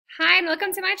Hi, and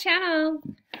welcome to my channel.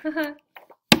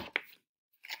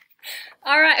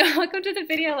 All right, welcome to the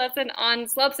video lesson on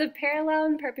slopes of parallel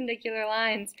and perpendicular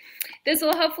lines. This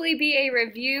will hopefully be a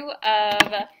review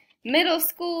of middle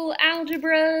school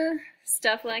algebra,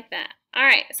 stuff like that. All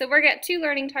right, so we're got two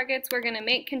learning targets. We're going to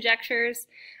make conjectures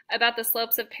about the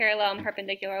slopes of parallel and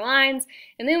perpendicular lines,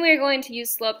 and then we're going to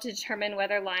use slope to determine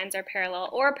whether lines are parallel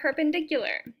or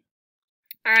perpendicular.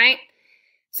 All right.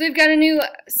 So we've got a new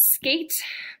skate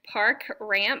park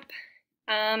ramp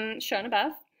shown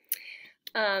above.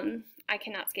 I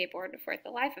cannot skateboard for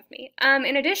the life of me.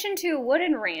 In addition to a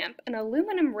wooden ramp, an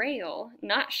aluminum rail,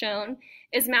 not shown,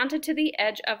 is mounted to the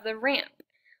edge of the ramp.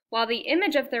 While the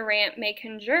image of the ramp may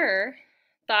conjure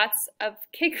thoughts of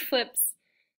kickflips,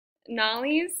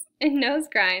 nollies, and nose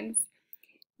grinds,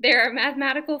 there are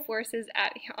mathematical forces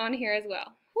on here as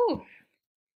well. Whew.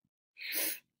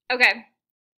 Okay.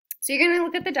 So you're going to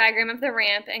look at the diagram of the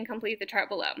ramp and complete the chart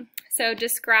below. So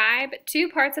describe two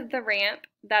parts of the ramp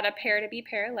that appear to be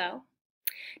parallel.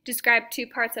 Describe two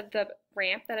parts of the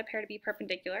ramp that appear to be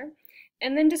perpendicular.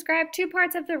 And then describe two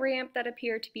parts of the ramp that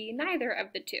appear to be neither of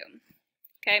the two.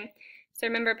 Okay, so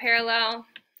remember parallel,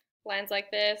 lines like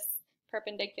this,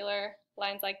 perpendicular,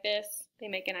 lines like this, they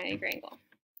make a 90-degree angle.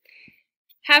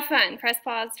 Have fun, press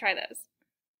pause, try those.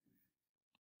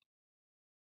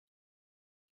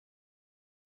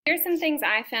 Here's some things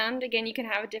I found. Again, you can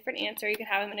have a different answer. You could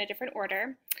have them in a different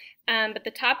order. But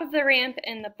the top of the ramp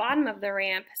and the bottom of the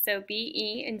ramp, so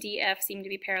BE and DF seem to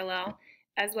be parallel,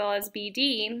 as well as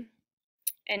BD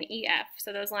and EF.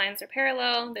 So those lines are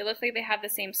parallel. They look like they have the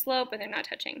same slope, but they're not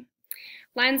touching.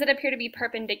 Lines that appear to be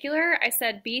perpendicular, I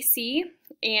said BC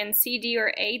and CD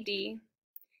or AD.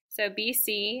 So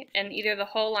BC and either the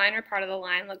whole line or part of the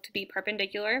line look to be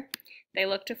perpendicular. They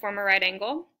look to form a right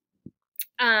angle.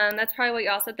 That's probably what you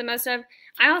all said the most of.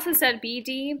 I also said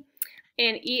BD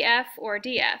and EF or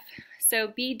DF. So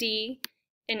BD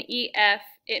and EF,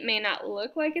 it may not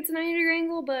look like it's a 90-degree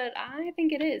angle, but I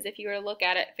think it is if you were to look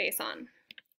at it face on.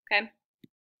 Okay.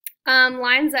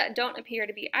 Lines that don't appear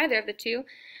to be either of the two,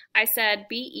 I said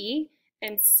BE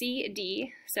and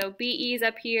CD. So BE is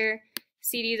up here,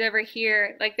 CD is over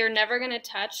here. Like they're never going to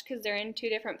touch because they're in two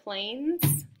different planes.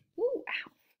 Ooh,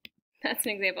 ow. That's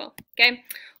an example. Okay.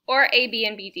 Or AB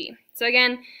and BD. So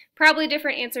again, probably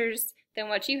different answers than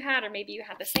what you had, or maybe you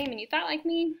had the same and you thought like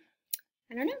me.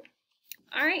 I don't know.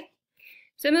 All right.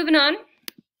 So moving on,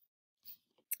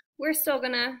 we're still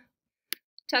going to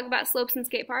talk about slopes in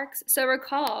skate parks. So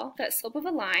recall that slope of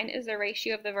a line is the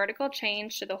ratio of the vertical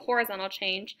change to the horizontal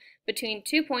change between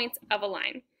 2 points of a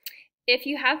line. If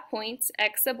you have points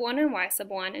x sub 1 and y sub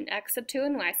 1 and x sub 2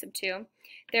 and y sub 2,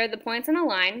 they're the points on a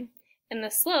line, and the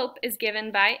slope is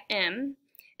given by m.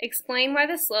 Explain why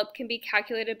the slope can be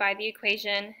calculated by the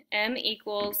equation m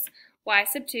equals y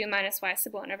sub 2 minus y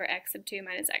sub 1 over x sub 2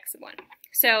 minus x sub 1.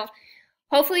 So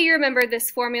hopefully you remember this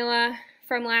formula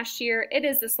from last year. It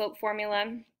is the slope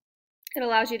formula. It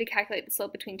allows you to calculate the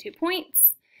slope between 2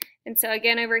 points. And so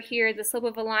again over here, the slope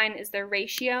of a line is the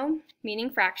ratio, meaning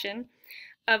fraction,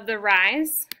 of the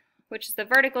rise, which is the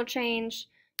vertical change,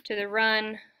 to the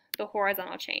run, the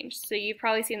horizontal change. So you've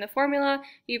probably seen the formula.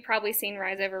 You've probably seen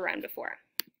rise over run before.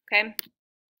 Okay,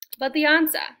 but the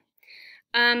answer,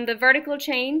 the vertical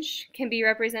change can be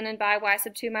represented by y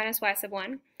sub 2 minus y sub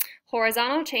 1.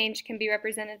 Horizontal change can be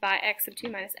represented by x sub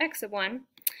 2 minus x sub 1.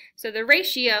 So the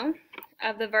ratio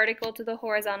of the vertical to the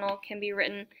horizontal can be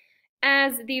written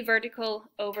as the vertical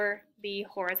over the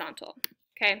horizontal.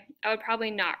 Okay, I would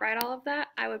probably not write all of that.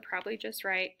 I would probably just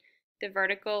write the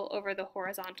vertical over the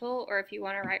horizontal, or if you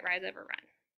want to write rise over run.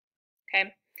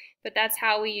 Okay, but that's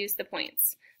how we use the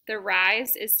points. The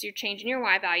rise is your change in your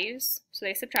y values, so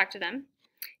they subtracted them.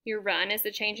 Your run is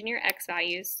the change in your x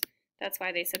values. That's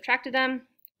why they subtracted them.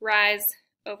 Rise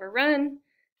over run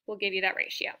will give you that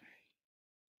ratio.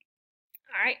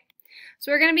 All right,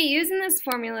 so we're going to be using this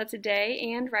formula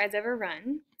today and rise over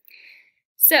run.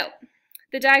 So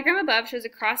the diagram above shows a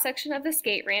cross-section of the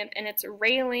skate ramp and its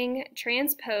railing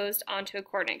transposed onto a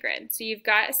coordinate grid. So you've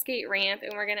got a skate ramp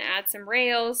and we're going to add some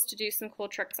rails to do some cool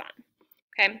tricks on.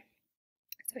 Okay.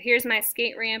 So here's my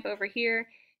skate ramp over here,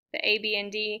 the A, B,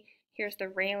 and D. Here's the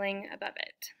railing above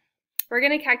it. We're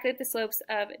going to calculate the slopes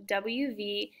of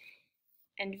WV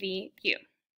and VU.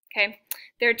 Okay,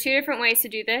 there are two different ways to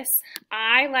do this.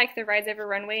 I like the rise over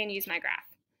runway and use my graph.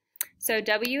 So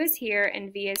W is here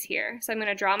and V is here. So I'm going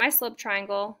to draw my slope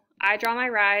triangle. I draw my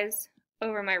rise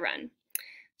over my run.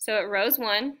 So it rose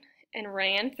 1 and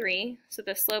ran 3. So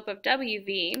the slope of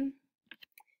WV,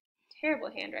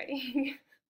 terrible handwriting,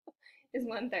 is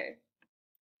 1/3.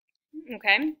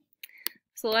 Okay,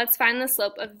 so let's find the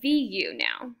slope of VU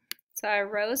now. So I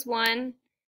rose 1,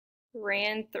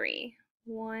 ran 3.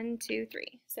 1, 2,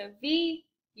 3. So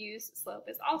VU's slope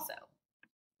is also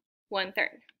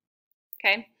 1/3.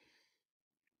 Okay?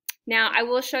 Now I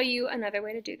will show you another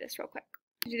way to do this real quick.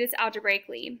 To do this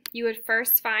algebraically, you would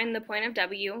first find the point of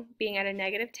W being at a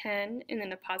 -10 and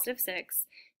then a +6.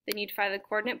 Then you'd find the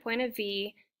coordinate point of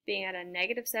V being at a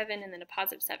 -7 and then a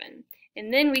 +7.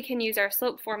 And then we can use our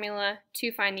slope formula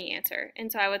to find the answer.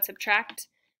 And so I would subtract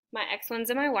my x1s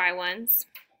and my y1s.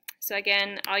 So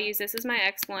again, I'll use this as my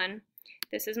x1,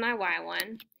 this is my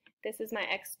y1, this is my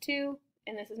x2,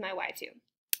 and this is my y2.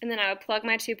 And then I would plug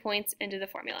my 2 points into the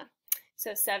formula.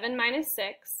 So 7 minus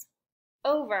 6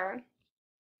 over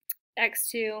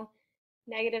x2,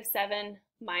 -7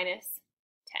 minus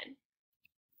 10.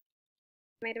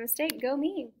 Made a mistake, go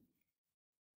me.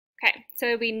 Okay, so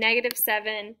it would be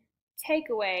 -7 take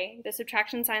away, the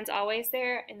subtraction sign's always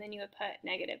there, and then you would put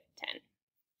 -10.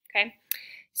 Okay,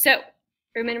 so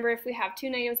remember, if we have 2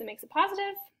 negatives, it makes a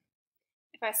positive.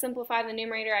 If I simplify the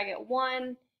numerator, I get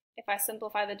 1. If I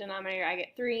simplify the denominator, I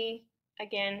get 3.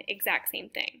 Again, exact same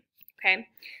thing. Okay,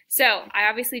 so I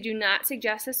obviously do not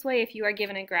suggest this way if you are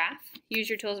given a graph. Use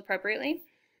your tools appropriately.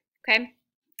 Okay,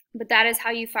 but that is how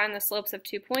you find the slopes of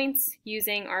 2 points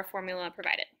using our formula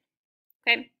provided.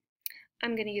 Okay,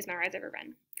 I'm going to use my rise over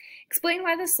run. Explain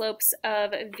why the slopes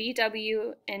of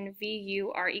VW and VU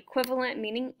are equivalent,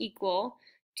 meaning equal,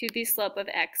 to the slope of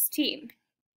XT.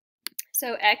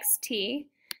 So XT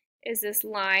is this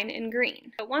line in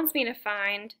green. It wants me to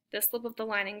find the slope of the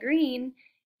line in green,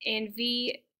 and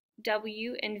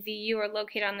VW and VU are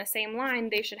located on the same line.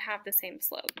 They should have the same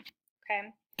slope.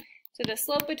 Okay, so the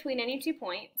slope between any 2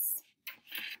 points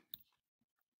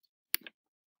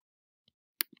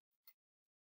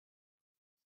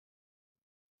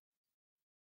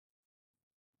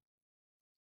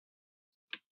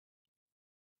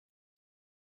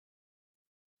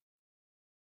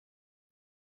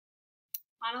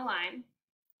on a line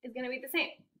is going to be the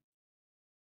same.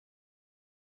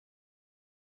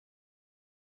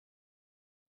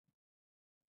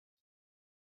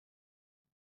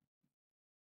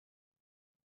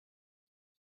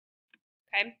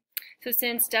 Okay, so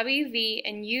since WV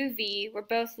and UV were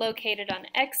both located on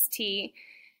XT,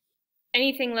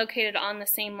 anything located on the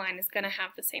same line is going to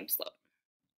have the same slope.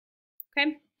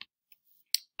 Okay?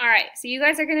 All right, so you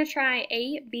guys are going to try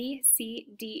A, B, C,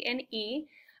 D, and E.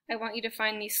 I want you to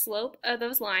find the slope of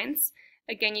those lines.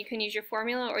 Again, you can use your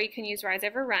formula or you can use rise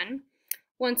over run.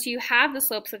 Once you have the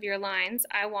slopes of your lines,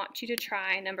 I want you to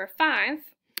try number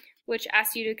 5, which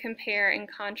asks you to compare and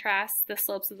contrast the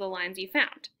slopes of the lines you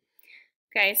found.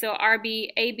 Okay, so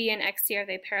RB, AB, and XT, are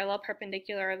they parallel,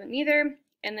 perpendicular, or neither?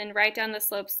 And then write down the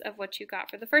slopes of what you got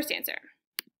for the first answer.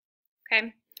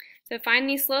 Okay, so find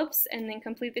these slopes and then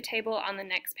complete the table on the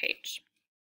next page.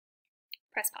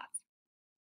 Press pause.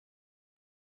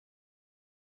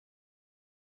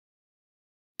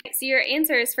 So your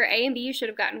answers for A and B, you should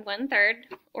have gotten 1/3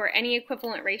 or any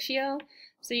equivalent ratio.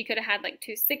 So you could have had like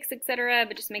 2, 6, etc.,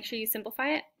 but just make sure you simplify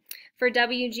it. For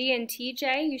WG and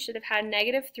TJ, you should have had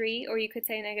 -3, or you could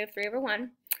say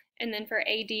 -3/1. And then for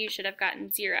AD, you should have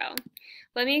gotten 0.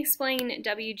 Let me explain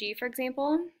WG, for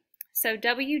example. So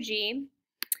WG,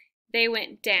 they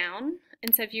went down.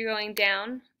 And so if you're going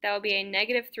down, that would be a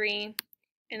 -3,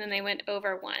 and then they went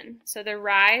over 1. So the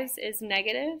rise is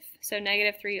negative, so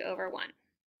 -3/1.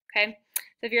 Okay,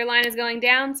 so if your line is going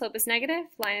down, slope is negative.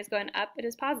 Line is going up, it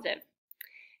is positive.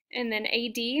 And then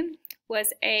AD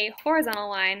was a horizontal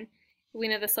line. We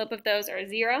know the slope of those are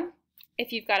 0.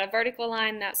 If you've got a vertical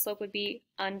line, that slope would be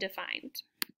undefined.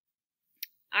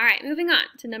 All right, moving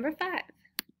on to number 5.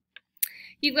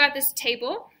 You've got this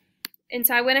table, and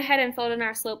so I went ahead and filled in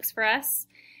our slopes for us,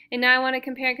 and now I want to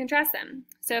compare and contrast them.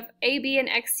 So if AB and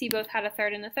XT both had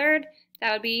 1/3 and 1/3,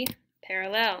 that would be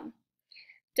parallel.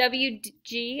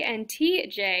 WG and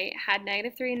TJ had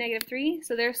 -3 and -3,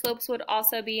 so their slopes would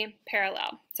also be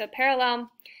parallel. So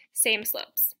parallel, same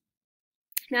slopes.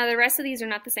 Now the rest of these are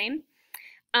not the same.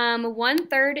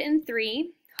 1/3 and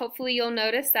 3, hopefully you'll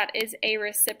notice that is a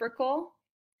reciprocal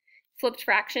flipped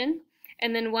fraction,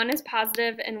 and then one is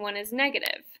positive and one is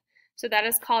negative. So that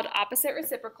is called opposite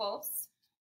reciprocals.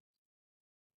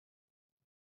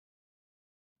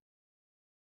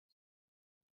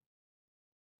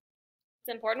 It's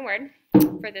an important word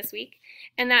for this week,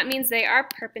 and that means they are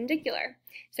perpendicular.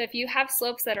 So if you have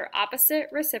slopes that are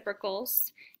opposite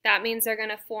reciprocals, that means they're going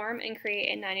to form and create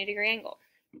a 90-degree angle.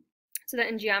 So that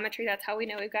in geometry, that's how we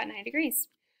know we've got 90 degrees.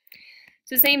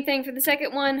 So same thing for the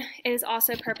second one, it is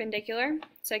also perpendicular.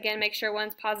 So again, make sure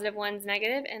one's positive, one's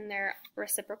negative, and they're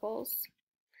reciprocals.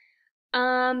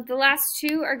 The last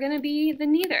two are going to be the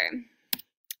neither.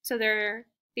 So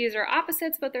these are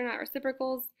opposites, but they're not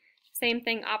reciprocals. Same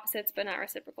thing, opposites, but not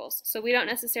reciprocals. So we don't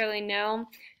necessarily know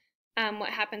what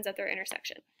happens at their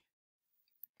intersection.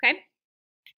 Okay?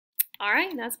 All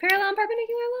right, that's parallel and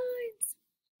perpendicular lines.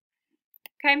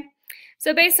 Okay,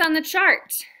 so based on the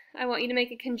chart, I want you to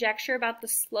make a conjecture about the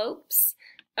slopes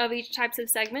of each types of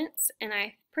segments, and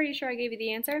I'm pretty sure I gave you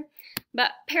the answer.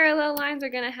 But parallel lines are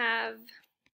going to have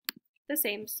the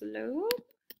same slope.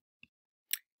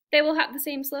 They will have the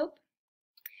same slope.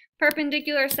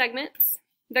 Perpendicular segments,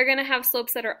 they're going to have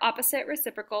slopes that are opposite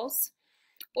reciprocals,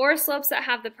 or slopes that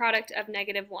have the product of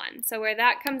 -1. So where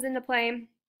that comes into play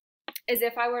is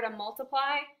if I were to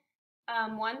multiply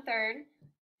 1/3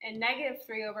 and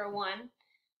 -3/1,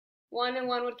 1 and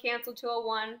 1 would cancel to a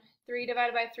 1, 3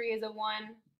 divided by 3 is a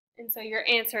 1, and so your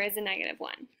answer is a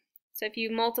 -1. So if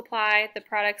you multiply the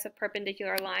products of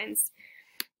perpendicular lines,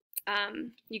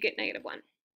 you get -1.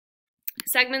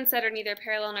 Segments that are neither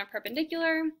parallel nor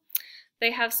perpendicular,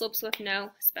 they have slopes with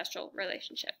no special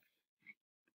relationship.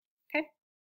 Okay?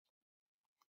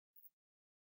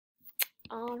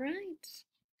 All right.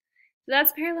 So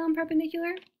that's parallel and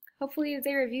perpendicular. Hopefully it's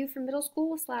a review from middle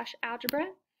school /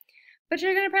 algebra, but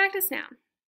you're going to practice now.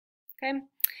 Okay?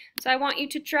 So I want you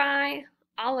to try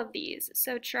all of these.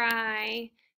 So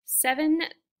try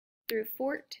 7 through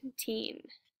 14.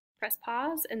 Press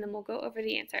pause, and then we'll go over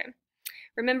the answer.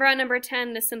 Remember on number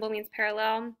 10, the symbol means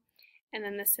parallel, and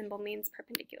then the symbol means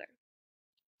perpendicular.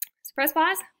 So press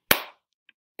pause.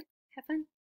 Have fun.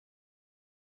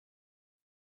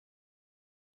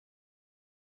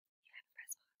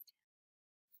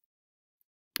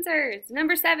 Answers.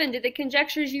 Number 7, did the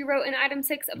conjectures you wrote in item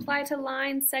 6 apply to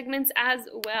line segments as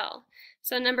well?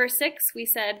 So number 6, we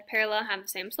said parallel have the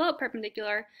same slope,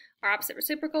 perpendicular are opposite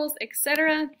reciprocals,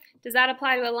 etc. Does that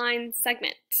apply to a line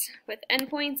segment with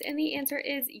endpoints? And the answer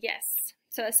is yes.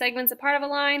 So a segment's a part of a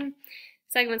line.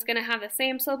 Segment's going to have the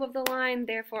same slope of the line.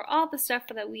 Therefore, all the stuff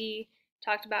that we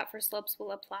talked about for slopes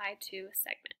will apply to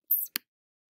segments.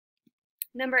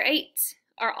 Number 8,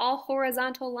 are all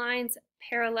horizontal lines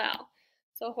parallel?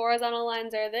 So horizontal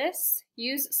lines are this.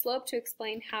 Use slope to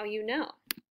explain how you know.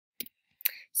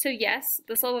 So yes,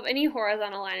 the slope of any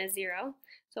horizontal line is 0.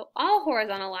 So all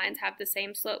horizontal lines have the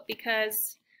same slope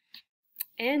because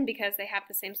they have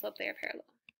the same slope, they are parallel.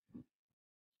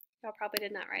 Y'all probably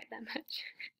did not write that much.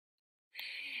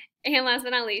 And last but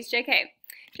not least, JK.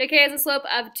 JK has a slope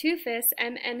of 2/5,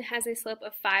 MN has a slope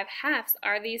of 5/2.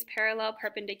 Are these parallel,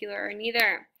 perpendicular, or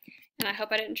neither? And I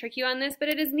hope I didn't trick you on this, but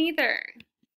it is neither.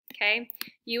 Okay,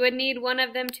 you would need one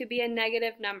of them to be a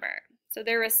negative number. So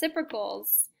they're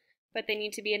reciprocals, but they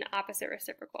need to be an opposite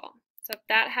reciprocal. So if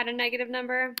that had a negative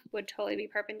number, would totally be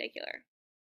perpendicular.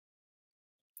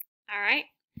 All right,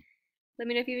 let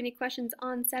me know if you have any questions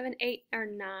on 7, 8, or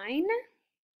 9.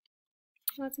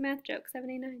 Well, that's a math joke, 7,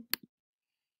 8, 9.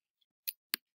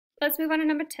 Let's move on to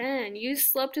number 10.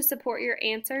 Use slope to support your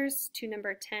answers to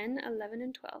number 10, 11,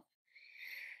 and 12.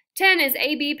 10 is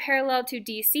AB parallel to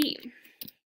DC.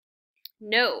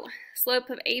 No.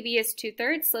 Slope of AB is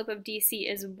 2/3. Slope of DC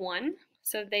is 1.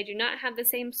 So they do not have the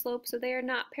same slope, so they are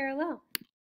not parallel.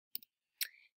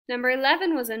 Number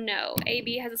 11 was a no.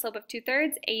 AB has a slope of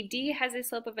 2/3. AD has a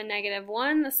slope of a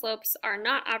 -1. The slopes are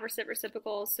not opposite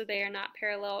reciprocals, so they are not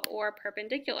parallel or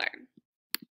perpendicular.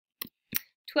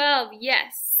 12,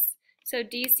 yes. So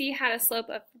DC had a slope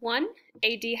of 1.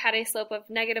 AD had a slope of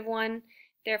 -1.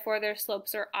 Therefore, their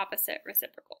slopes are opposite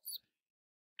reciprocals.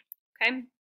 Okay?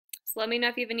 So let me know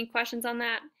if you have any questions on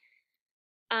that.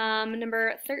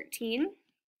 Number 13,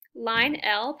 line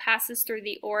L passes through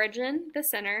the origin, the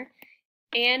center,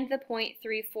 and the point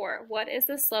 3, 4. What is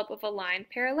the slope of a line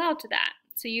parallel to that?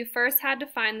 So you first had to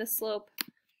find the slope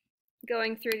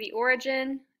going through the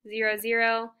origin, 0,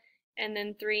 0, and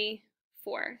then 3,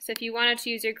 4. So if you wanted to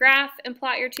use your graph and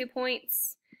plot your 2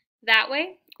 points that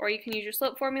way, or you can use your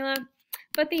slope formula,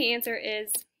 but the answer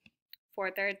is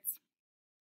 4/3.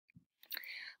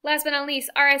 Last but not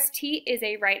least, RST is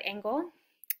a right angle.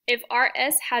 If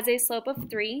RS has a slope of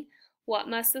 3, what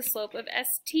must the slope of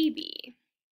ST be?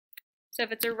 So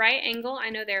if it's a right angle, I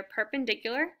know they're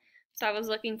perpendicular. So I was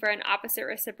looking for an opposite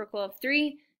reciprocal of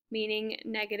 3, meaning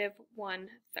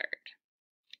 -1/3.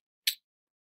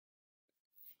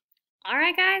 All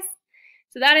right, guys.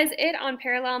 So that is it on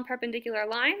parallel and perpendicular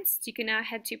lines. So you can now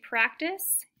head to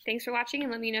practice. Thanks for watching,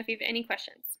 and let me know if you have any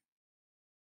questions.